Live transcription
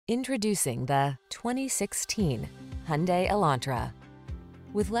Introducing the 2016 Hyundai Elantra.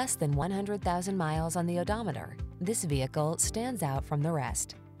 With less than 100,000 miles on the odometer, this vehicle stands out from the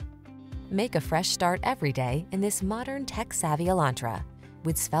rest. Make a fresh start every day in this modern tech-savvy Elantra.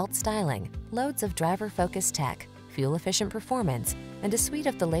 With svelte styling, loads of driver-focused tech, fuel-efficient performance, and a suite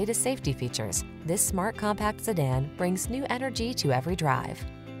of the latest safety features, this smart compact sedan brings new energy to every drive.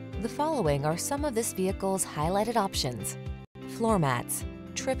 The following are some of this vehicle's highlighted options: floor mats,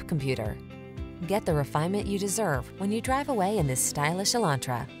 trip computer. Get the refinement you deserve when you drive away in this stylish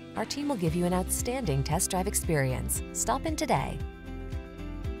Elantra. Our team will give you an outstanding test drive experience. Stop in today.